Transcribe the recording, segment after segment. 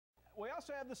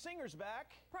also have the singers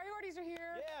back. Priorities are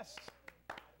here. Yes.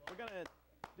 We're going to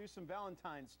do some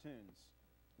Valentine's tunes.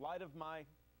 Light of my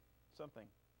something.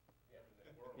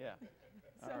 Yeah.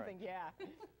 Something, right. yeah.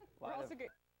 We're also good.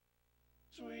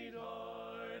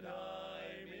 Sweetheart,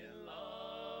 I'm in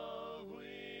love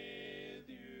with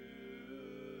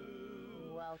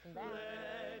you. Welcome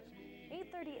back.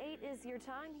 8:38 is your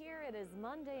time here. It is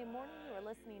Monday morning. You are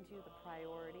listening to The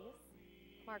Priorities.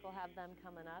 Mark will have them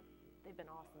coming up. They've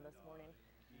been awesome this morning.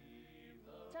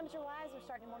 Temperature-wise, we're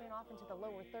starting the morning off into the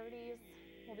lower 30s.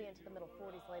 We'll be into the middle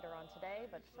 40s later on today.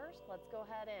 But first, let's go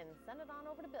ahead and send it on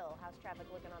over to Bill. How's traffic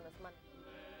looking on this Monday?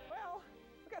 Well,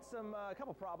 we've got some a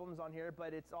couple problems on here,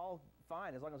 but it's all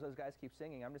fine as long as those guys keep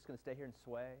singing. I'm just going to stay here and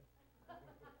sway.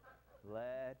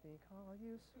 Let me call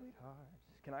you sweetheart.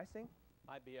 Can I sing?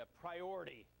 Might be a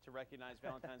priority to recognize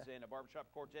Valentine's Day, and a barbershop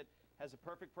quartet has a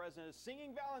perfect president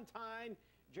singing Valentine.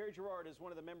 Jerry Gerard is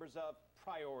one of the members of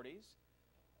Priorities.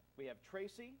 We have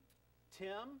Tracy,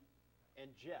 Tim,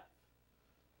 and Jeff.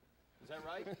 Is that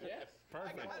right? Yes.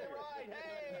 Perfect. I got it right.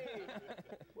 Hey!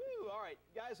 Woo! All right,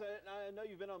 guys, I know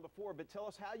you've been on before, but tell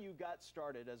us how you got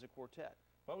started as a quartet.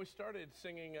 Well, we started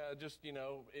singing just,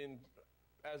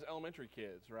 as elementary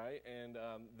kids, right? And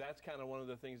that's kind of one of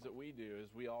the things that we do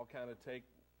is we all kind of take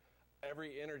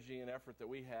every energy and effort that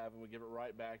we have and we give it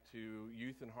right back to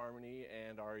Youth in Harmony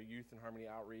and our Youth in Harmony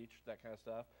outreach, that kind of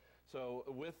stuff. So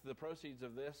with the proceeds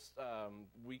of this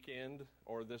weekend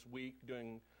or this week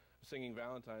doing Singing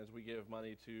Valentines, we give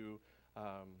money to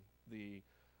the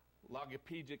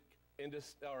Logopedic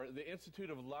the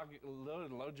Institute of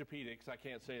Logopedics, I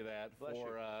can't say that,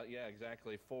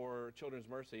 for Children's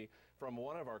Mercy from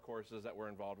one of our courses that we're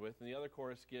involved with, and the other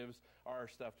course gives our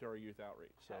stuff to our youth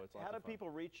outreach. So it's how do people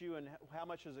reach you, and how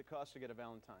much does it cost to get a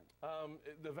Valentine?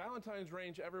 The Valentines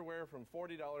range everywhere from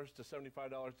 $40 to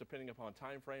 $75, depending upon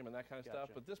time frame and that kind of stuff.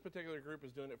 But this particular group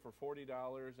is doing it for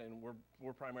 $40, and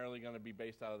we're primarily going to be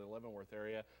based out of the Leavenworth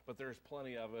area. But there's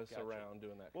plenty of us around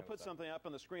doing that. We'll put something up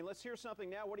on the screen. Let's hear something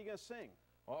now. What are you going to sing?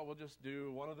 Well, we'll just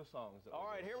do one of the songs. All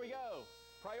right, here we go.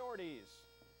 Priorities.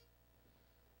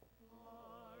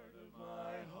 Heart of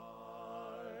my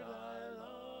heart, I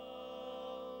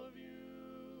love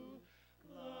you.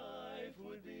 Life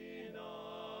would be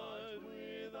naught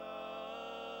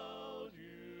without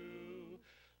you.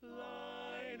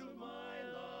 Light of my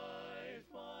life,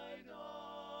 my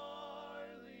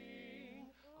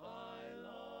darling, I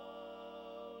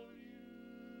love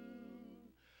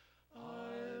you. I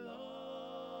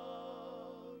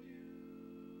love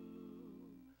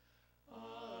you.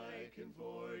 I can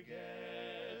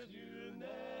forget you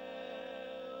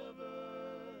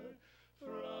never.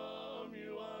 From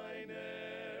you I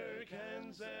ne'er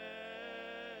can sever.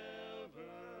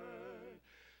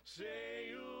 Say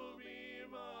you'll be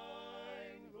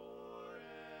mine forever.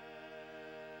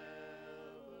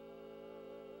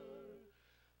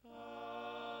 I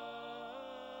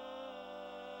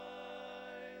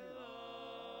love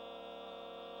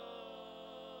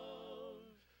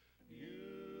you.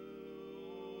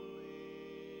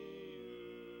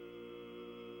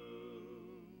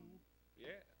 Yeah.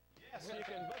 Yes, you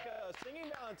can book a Singing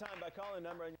Valentine by calling the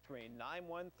number on your screen,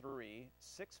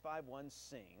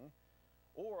 913-651-SING,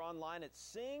 or online at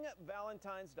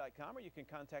singvalentines.com, or you can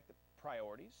contact the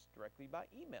Priorities directly by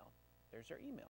email. There's their email.